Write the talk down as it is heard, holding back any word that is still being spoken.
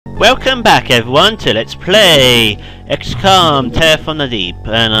Welcome back everyone to Let's Play X.A.N.A Terror from the Deep,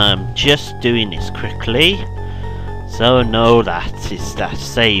 and I'm just doing this quickly. So no, that is that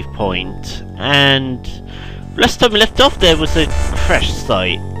save point. And last time we left off there was a crash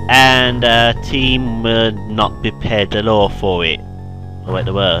site and our team were not prepared at all for it. Oh wait,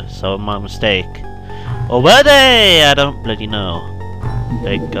 they were, so my mistake. Or were they? I don't bloody know.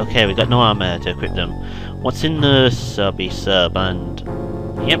 Okay, we got no armor to equip them. What's in the sub and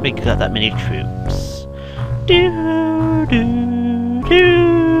yep, we got that many troops. Do do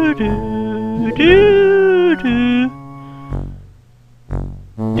do do do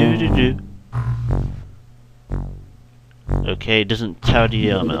do do do. Okay, it doesn't tell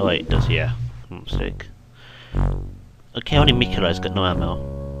the armor. Oh wait, it does, yeah. Mistake. Okay, only Mikhail's got no ammo.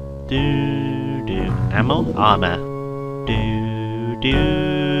 Do do ammo, armor. Do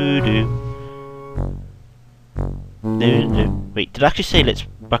do do. Wait, did I actually say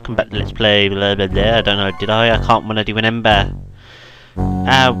welcome back to Let's Play blah blah blah? I don't know, did I? I can't bloody remember.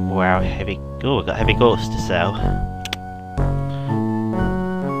 Ah, wow, heavy. Oh, we got heavy ghosts to sell.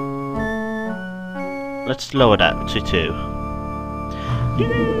 Let's lower that to 2.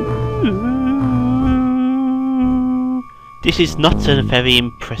 This is not a very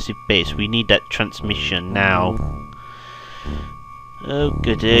impressive base. We need that transmission now. Oh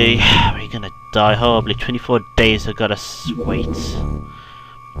goody, we're gonna die horribly. 24 days I gotta wait.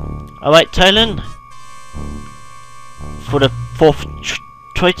 Alright, Thailand. For the 4th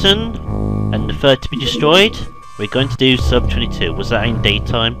Triton and the 3rd to be destroyed, we're going to do sub 22. Was that in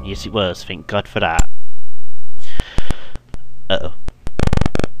daytime? Yes it was, thank God for that. Uh-oh.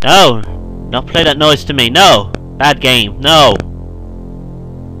 No! Don't play that noise to me, no! Bad game, no!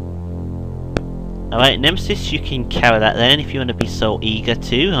 Alright, Nemesis, you can carry that then if you want to be so eager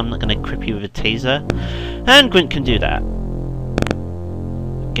to. I'm not going to crip you with a taser. And Grunt can do that.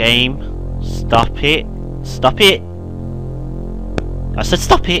 Game. Stop it. Stop it. I said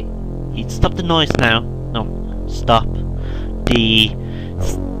stop it. You stop the noise now. No. Stop the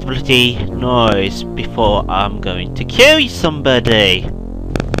bloody noise before I'm going to kill somebody.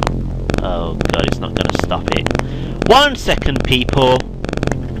 Oh god, it's not going to stop it. 1 second, people.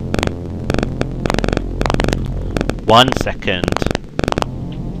 1 second.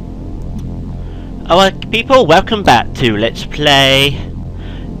 Alright people, welcome back to Let's Play.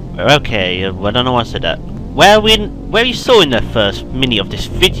 Okay, I don't know why I said that. Where you saw in the first mini of this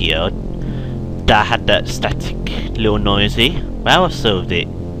video that had that static little noisy, well I solved it.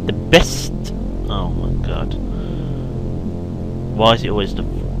 The best... oh my god. Why is it always the...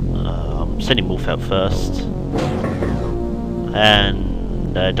 I'm sending Wolf out first. And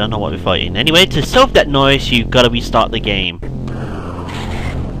I don't know what we're fighting. Anyway, to solve that noise, you've got to restart the game.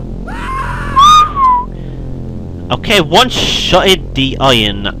 Okay, one-shotted the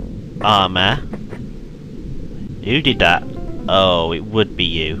iron armor. Who did that? Oh, it would be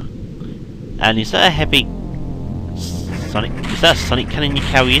you. And is that a heavy sonic? Is that a sonic cannon you're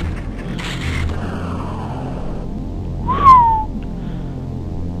carrying?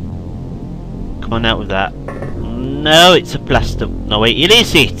 Come on out with that. No, it's a blaster. No, wait, it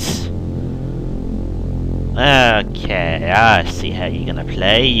is it! Okay, I see how you're gonna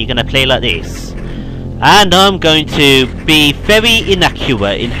play. You're gonna play like this. And I'm going to be very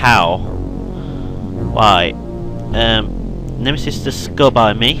inaccurate in how. Right. Nemesis just go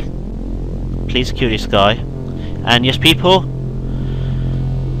by me. Please kill this guy. And yes, people.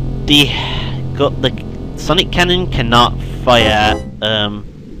 The sonic cannon cannot fire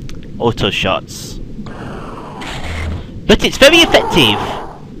auto shots. But it's very effective!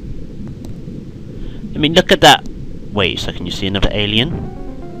 I mean, look at that! Wait a second, you see another alien?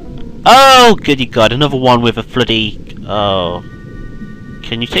 Oh, goody god, another one with a bloody... oh.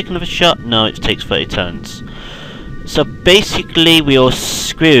 Can you take another shot? No, it takes 30 turns. So basically, we are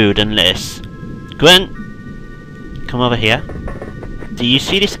screwed unless... Grunt, come over here. Do you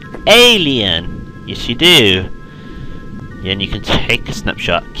see this alien? Yes, you do. Yeah, and you can take a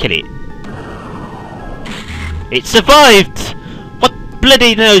snapshot, kill it. It survived! What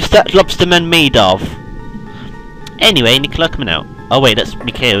bloody knows that lobster man made of? Anyway, Nikolai coming out. Oh wait, that's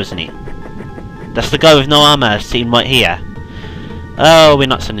Mikhail, isn't he? That's the guy with no armor, sitting right here. Oh, we're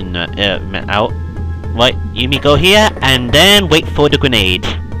not sending that out. Right, Yumi, go here, and then wait for the grenade.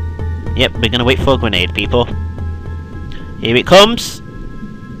 Yep, we're gonna wait for a grenade, people. Here it comes.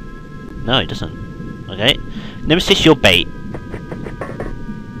 No, it doesn't. Okay. Nemesis, your bait.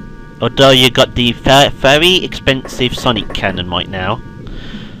 Although you got the very expensive sonic cannon right now.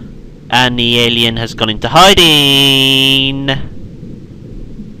 And the alien has gone into hiding.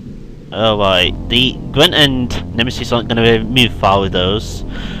 Oh right, the Grunt and Nemesis aren't going to move far with those.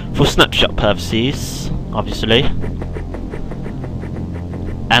 For snapshot purposes, obviously.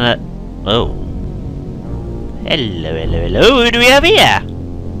 And oh. Hello, hello, hello, who do we have here?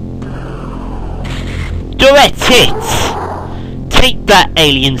 Direct hit! Take that,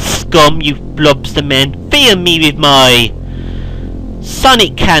 alien scum, you lobster men! Fear me with my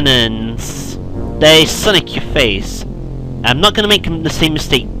sonic cannons! They sonic your face. I'm not going to make the same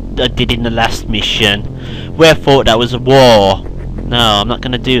mistake I did in the last mission, where I thought that was a war. No, I'm not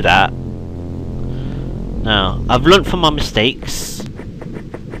going to do that. No, I've learnt from my mistakes.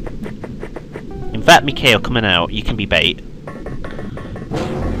 In fact, Mikhail, coming out, you can be bait.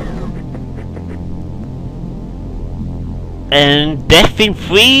 And death in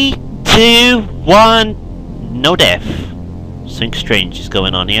 3, 2, 1. No death. Something strange is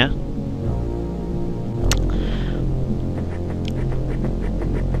going on here.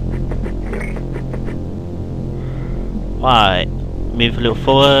 Right, move a little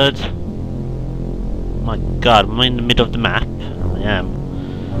forward. My god, am I in the middle of the map? I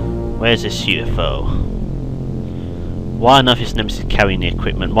am. Where's this UFO? Why on earth is Nemesis carrying the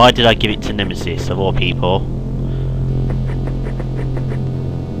equipment? Why did I give it to Nemesis, of all people?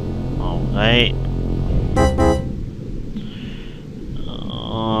 Alright.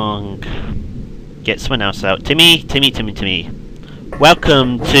 Get someone else out. Timmy, Timmy, Timmy, Timmy.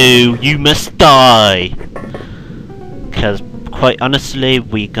 Welcome to You Must Die. Because, quite honestly,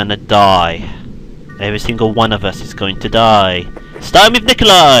 we're gonna die. Every single one of us is going to die. Starting with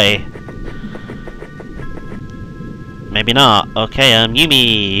Nikolai! Maybe not. Okay,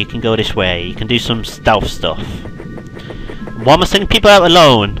 Yumi, you can go this way. You can do some stealth stuff. Why am I sending people out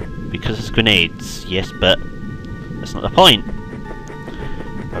alone? Because it's grenades. Yes, but that's not the point.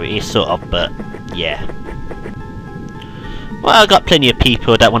 Or it is sort of, but yeah. Well, I got plenty of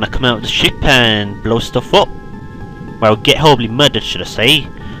people that want to come out of the ship and blow stuff up. Well, get horribly murdered, should I say.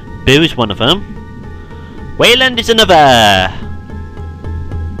 Boo is one of them. Weyland is another!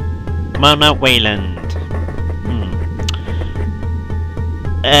 Come on out, Weyland.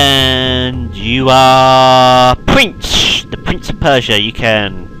 And you are Prince! The Prince of Persia. You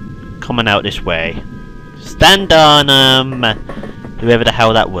can come on out this way. Stand on, whoever the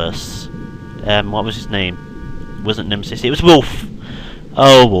hell that was. What was his name? It wasn't Nemesis, it was Wolf!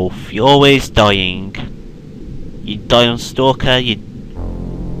 Oh, Wolf, you're always dying. You die on Stalker, you...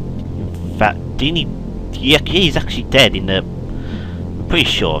 In fact, didn't he... Yeah, he's actually dead in the... I'm pretty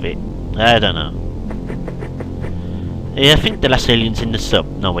sure of it. I don't know. Yeah, I think the last alien's in the sub.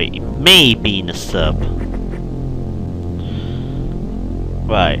 No wait, it may be in the sub.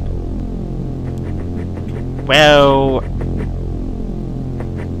 Right. Well...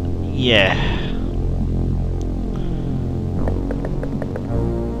 Yeah.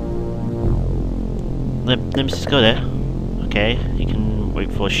 Nemesis, go there. Okay, you can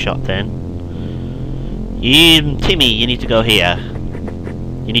wait for a shot then. Timmy, you need to go here.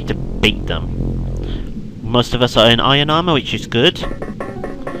 You need to beat them. Most of us are in iron armor, which is good.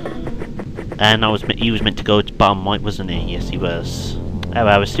 And he was meant to go to bottom right, wasn't he? Yes, he was. Oh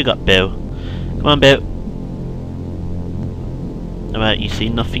well, we still got Bill. Come on, Bill. Alright, you see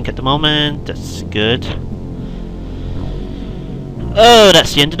nothing at the moment. That's good. Oh,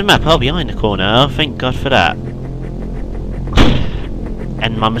 that's the end of the map. Oh, behind the corner. Thank God for that.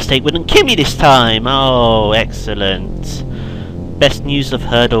 And my mistake wouldn't kill me this time. Oh, excellent. Best news I've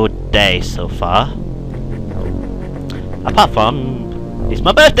heard all day so far. Apart from, it's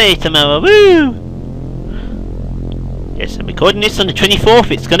my birthday tomorrow. Woo! Yes, I'm recording this on the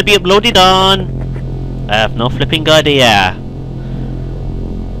 24th. It's going to be uploaded on... I have no flipping idea.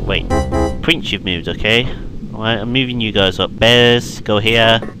 Wait, Prince, you've moved, okay? Alright, I'm moving you guys up. Bears, go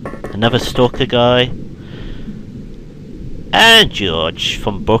here. Another Stalker guy. And George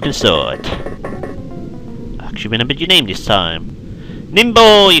from Broken Sword. I actually remembered your name this time.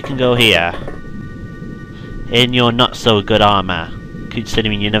 Nimble, you can go here. In your not so good armour.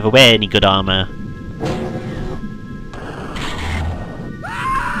 Considering you never wear any good armour.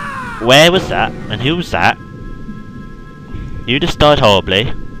 Where was that? And who was that? You just died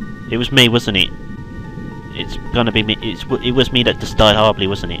horribly. It was me, wasn't it? It's gonna be me. It was me that just died horribly,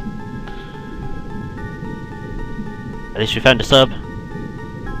 wasn't it? At least we found a sub.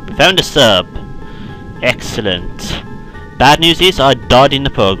 We found a sub. Excellent. Bad news is I died in the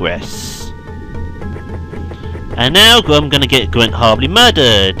progress. And now I'm gonna get Grunt horribly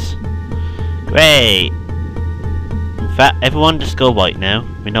murdered. Great. In fact, everyone just go white now.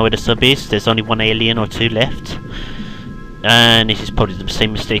 We know where the sub is. There's only one alien or two left. And this is probably the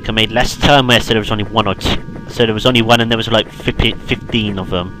same mistake I made last time where I said there was only one or two. So there was only one and there was like 15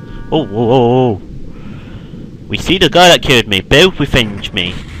 of them. Oh, oh, oh, oh. We see the guy that killed me. Both revenge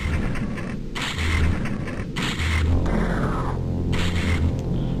me.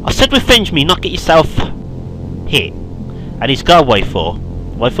 I said revenge me, not get yourself hit. And he's got a rifle.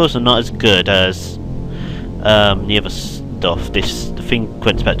 Rifles are not as good as the other stuff. The thing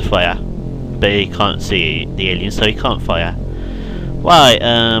Grunt's about to fire. But he can't see the alien, so he can't fire. Right,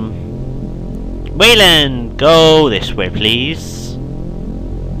 Weyland, go this way, please.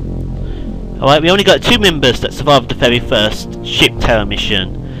 Alright, we only got 2 members that survived the very first ship terror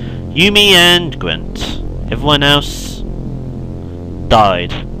mission. Yumi and Grunt. Everyone else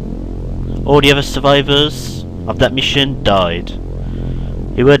died. All the other survivors of that mission died.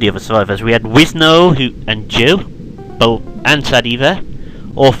 Who were the other survivors? We had Wisno and Joe, both and Sadiva.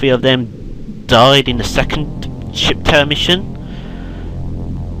 All 3 of them died in the second ship terror mission.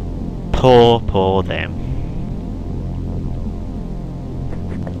 Poor them.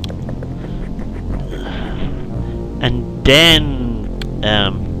 And then,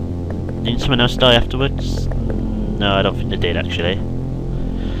 didn't someone else die afterwards? No, I don't think they did actually.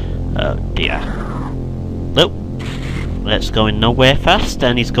 Oh dear. Nope. Let's go in nowhere fast,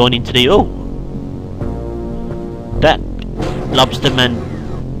 and he's going into the... Oh! That lobster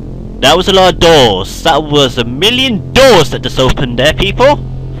man... That was a lot of doors. That was a million doors that just opened there, people.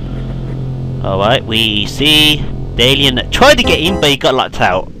 Alright, we see the alien that tried to get in, but he got locked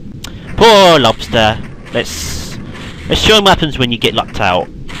out. Poor lobster. Let's show him what happens when you get locked out.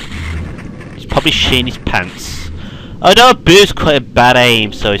 He's probably shitting his pants. Although Boo's quite a bad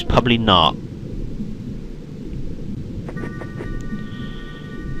aim, so he's probably not.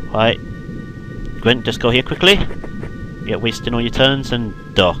 Right. Grunt, just go here quickly. You're wasting all your turns and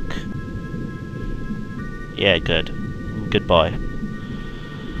duck. Yeah, good. Goodbye.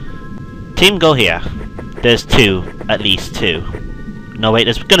 Team, go here. There's 2, at least 2. No wait,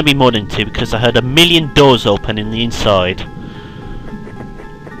 there's gonna be more than 2 because I heard a million doors open in the inside.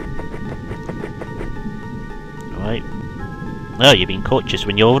 Right. Oh, you're being cautious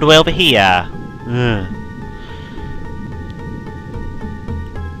when you're all the way over here.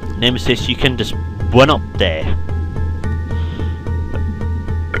 Nemesis, you can just run up there.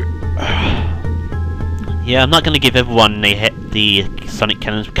 Yeah, I'm not gonna give everyone the sonic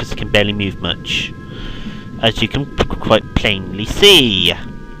cannons because they can barely move much, as you can quite plainly see.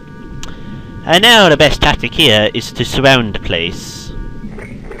 And now the best tactic here is to surround the place.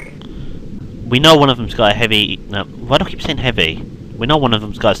 We know one of them's got a heavy... No, why do I keep saying heavy? We know one of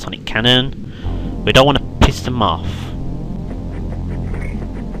them's got a sonic cannon. We don't want to piss them off.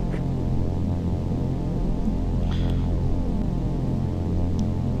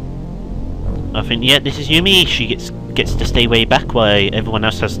 I think, yeah, this is Yumi. She gets to stay way back while everyone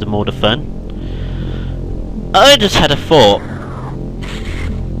else has the more the fun. I just had a thought.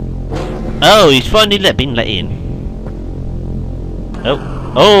 Oh, he's finally been let in.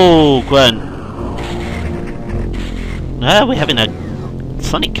 Oh, Grunt. Ah, we're having a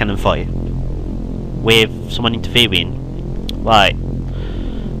sonic cannon fight with someone interfering. Right.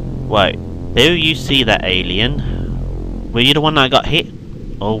 Do you see that alien? Were you the one that got hit?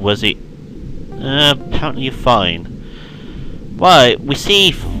 Or was it? Apparently you're fine. Right, we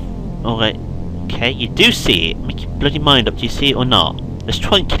see... Alright, okay, you do see it. Make your bloody mind up, do you see it or not? Let's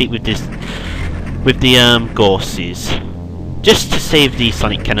try and kill it with this... With the, gorses. Just to save the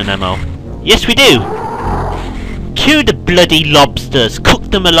sonic cannon ammo. Yes, we do! Kill the bloody lobsters! Cook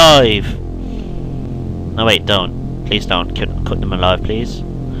them alive! No, wait, don't. Please don't cook them alive, please.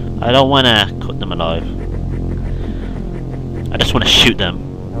 I don't wanna cook them alive. I just wanna shoot them.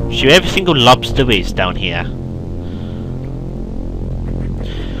 Shoot every single lobster is down here.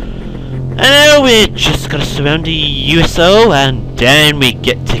 And now we're just gonna surround the USO and then we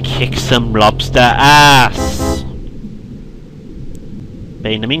get to kick some lobster ass.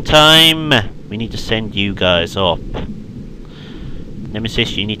 But in the meantime, we need to send you guys up.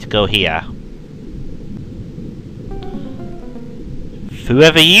 Nemesis, you need to go here.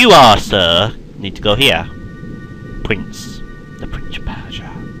 Whoever you are, sir, need to go here. Prince. The Prince of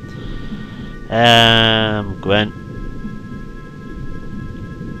Persia. Grunt.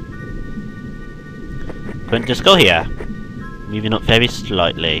 Grunt, just go here. Moving up very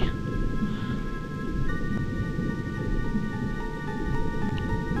slightly.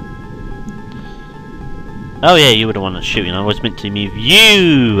 Oh yeah, you were the one that's shooting. I was meant to move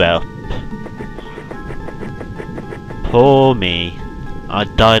you up. Poor me. I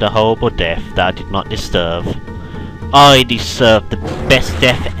died a horrible death that I did not deserve. I deserve the best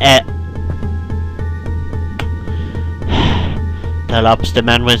death ever. The lobster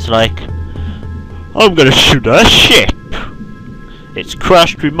man was like, I'm gonna shoot a ship! It's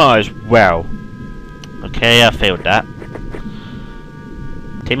crashed, we might as well. Okay, I failed that.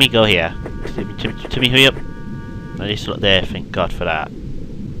 Timmy, go here. Timmy, hurry up. At least look there, thank God for that.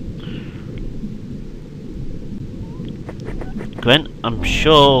 Grunt, I'm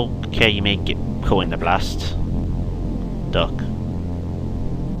sure, okay, you may get caught in the blast. Duck.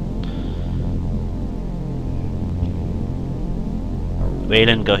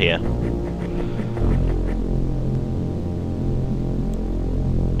 Weyland, go here.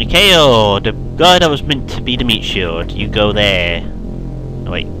 Mikhail, the guy that was meant to be the meat shield, you go there.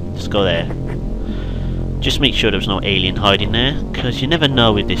 Oh, wait, just go there. Just make sure there's no alien hiding there, because you never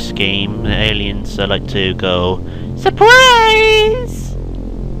know with this game. The aliens like to go, surprise!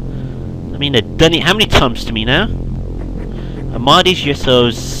 I mean, they've done it how many times to me now? And why are these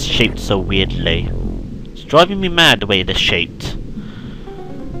USOs shaped so weirdly? It's driving me mad the way they're shaped.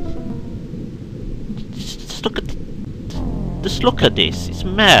 Just look at this. It's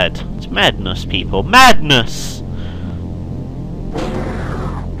mad. It's madness, people. Madness!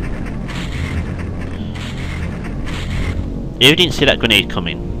 Who didn't see that grenade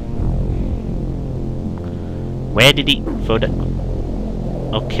coming? Where did he throw that?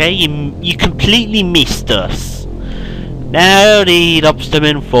 Okay, you completely missed us. Now the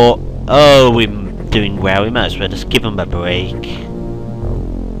lobstermen thought, oh, we're doing well. We might as well just give them a break.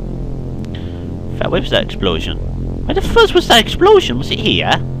 In fact, where was that explosion? Where the first was that explosion? Was it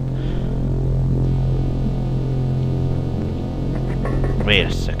here? Wait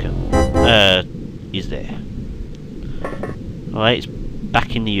a second. Is there? Alright, it's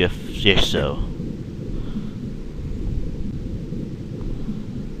back in the USO.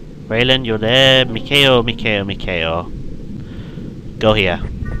 Weyland, you're there. Mikhail. Go here.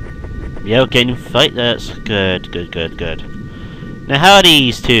 Yeah, getting fight. That's good. Now, how are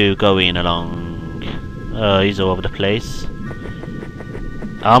these two going along? Oh, he's all over the place.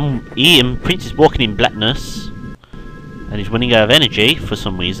 Prince is walking in blackness, and he's running out of energy for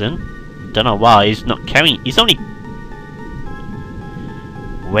some reason. Don't know why. He's not carrying. He's only.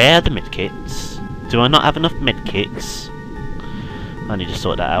 Where are the medkits? Do I not have enough medkits? I need to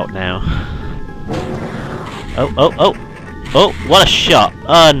sort that out now. Oh! What a shot!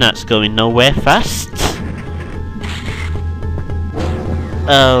 Oh, and that's going nowhere fast.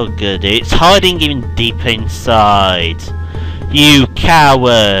 Oh, good. It's hiding even deeper inside. You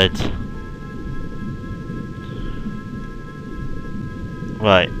coward!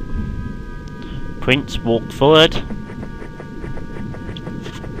 Right. Prince, walk forward.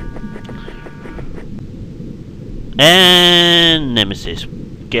 And Nemesis,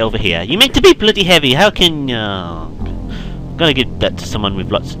 get over here. You meant to be bloody heavy. How can you? I'm gonna give that to someone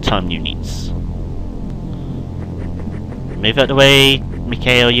with lots of time units. Move out the way,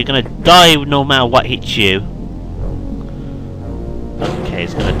 Mikhail. You're gonna die no matter what hits you. Okay,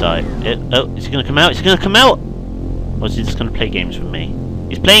 he's gonna die. Oh, is he gonna come out? Is he gonna come out? Or is he just gonna play games with me?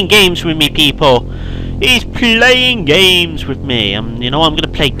 He's playing games with me, people. He's playing games with me. You know, I'm gonna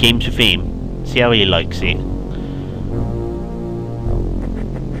play games with him. See how he likes it.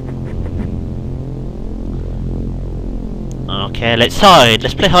 Okay, let's hide.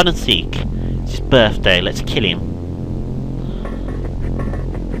 Let's play hide and seek. It's his birthday. Let's kill him.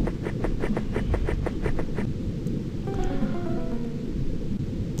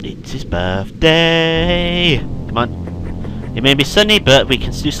 It's his birthday. Come on. It may be sunny, but we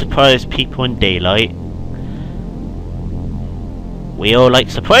can still surprise people in daylight. We all like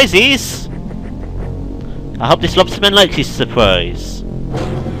surprises. I hope this lobsterman likes his surprise.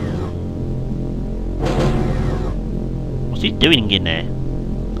 What's he doing in there?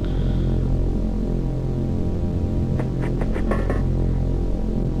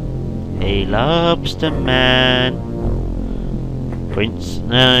 Hey, lobsterman. Prince?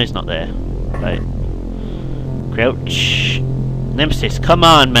 No, he's not there. Right. Crouch. Nemesis, come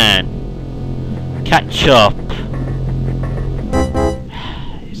on, man. Catch up.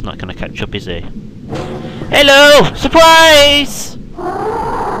 He's not gonna catch up, is he? Hello! Surprise!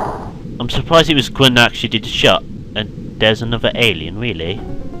 I'm surprised it was Grunt that actually did the shot. And there's another alien, really?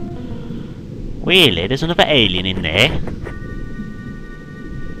 Really? There's another alien in there?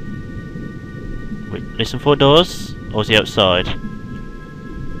 Wait, listen for doors? Or is he outside?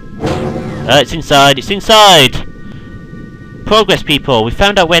 It's inside! It's inside! Progress, people! We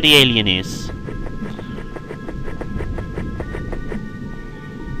found out where the alien is.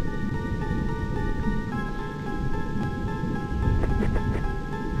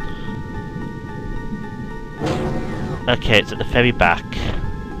 Okay, it's at the very back.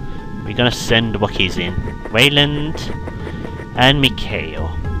 We're gonna send Wookiees in. Weyland and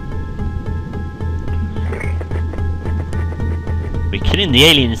Mikhail. We're killing the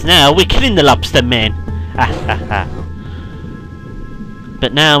aliens now. We're killing the lobster men. Ha ha ha.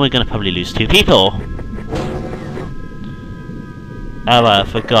 But now we're going to probably lose 2 people. Oh, I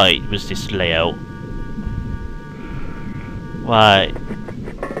forgot it was this layout. Right.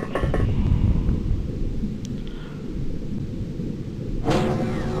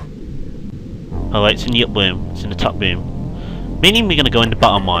 Oh wait, it's in the up room. It's in the top room. Meaning we're going to go in the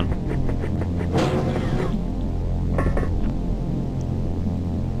bottom one.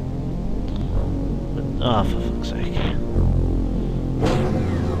 Oh, for fuck's sake.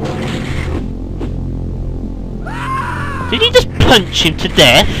 Did he just punch him to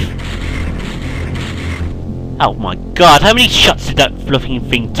death? Oh my god, how many shots did that fluffing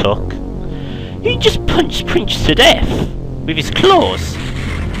thing took? He just punched Prince to death with his claws.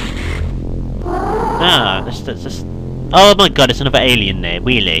 Ah, that's just... Oh my god, there's another alien there,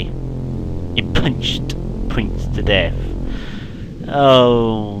 really. He punched Prince to death.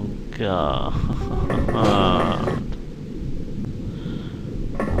 Oh god.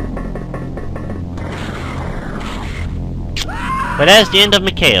 Well, there's the end of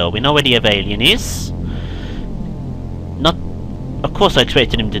Mikhail. We know where the other alien is. Not... Of course I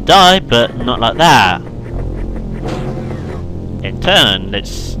expected him to die, but not like that. In turn,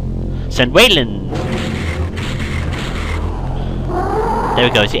 let's send Weyland. There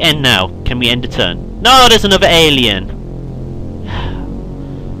we go, it's the end now. Can we end the turn? No, there's another alien!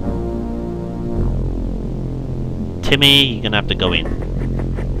 Timmy, you're gonna have to go in.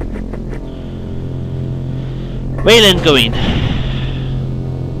 Weyland, go in.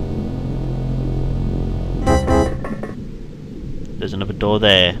 There's another door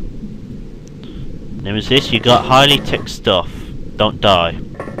there. Nemesis, you got highly tech stuff. Don't die.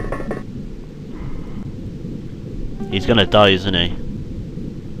 He's gonna die, isn't he?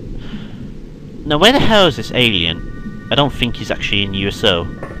 Now, where the hell is this alien? I don't think he's actually in USO.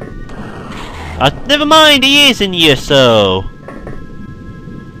 Never mind, he is in USO!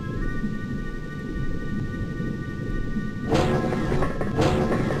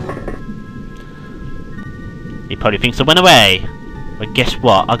 He probably thinks I went away. But guess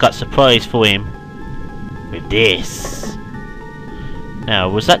what? I got a surprise for him. With this. Now,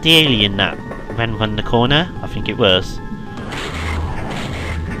 was that the alien that ran around the corner? I think it was.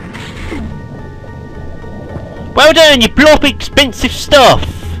 Well done, you blow up expensive stuff!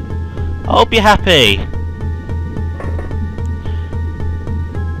 I hope you're happy.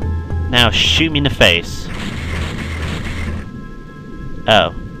 Now shoot me in the face.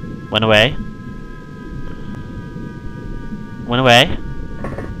 Oh. Went away. Went away.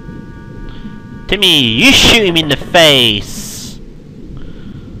 Timmy, you shoot him in the face!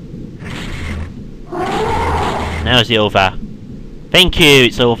 Now is it over? Thank you,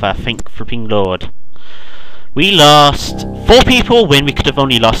 it's over, thank flipping Lord. We lost 4 people when we could have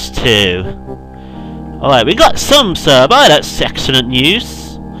only lost 2. Alright, we got some server, that's excellent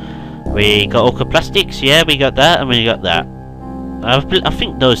news. We got Orca Plastics, yeah, we got that, and we got that. I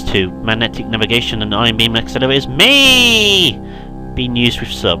think those 2, magnetic navigation and ion beam accelerators, may be used with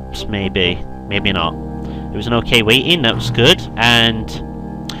subs, maybe. Maybe not. It was an okay waiting, that was good, and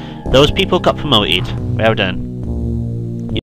those people got promoted. Well done.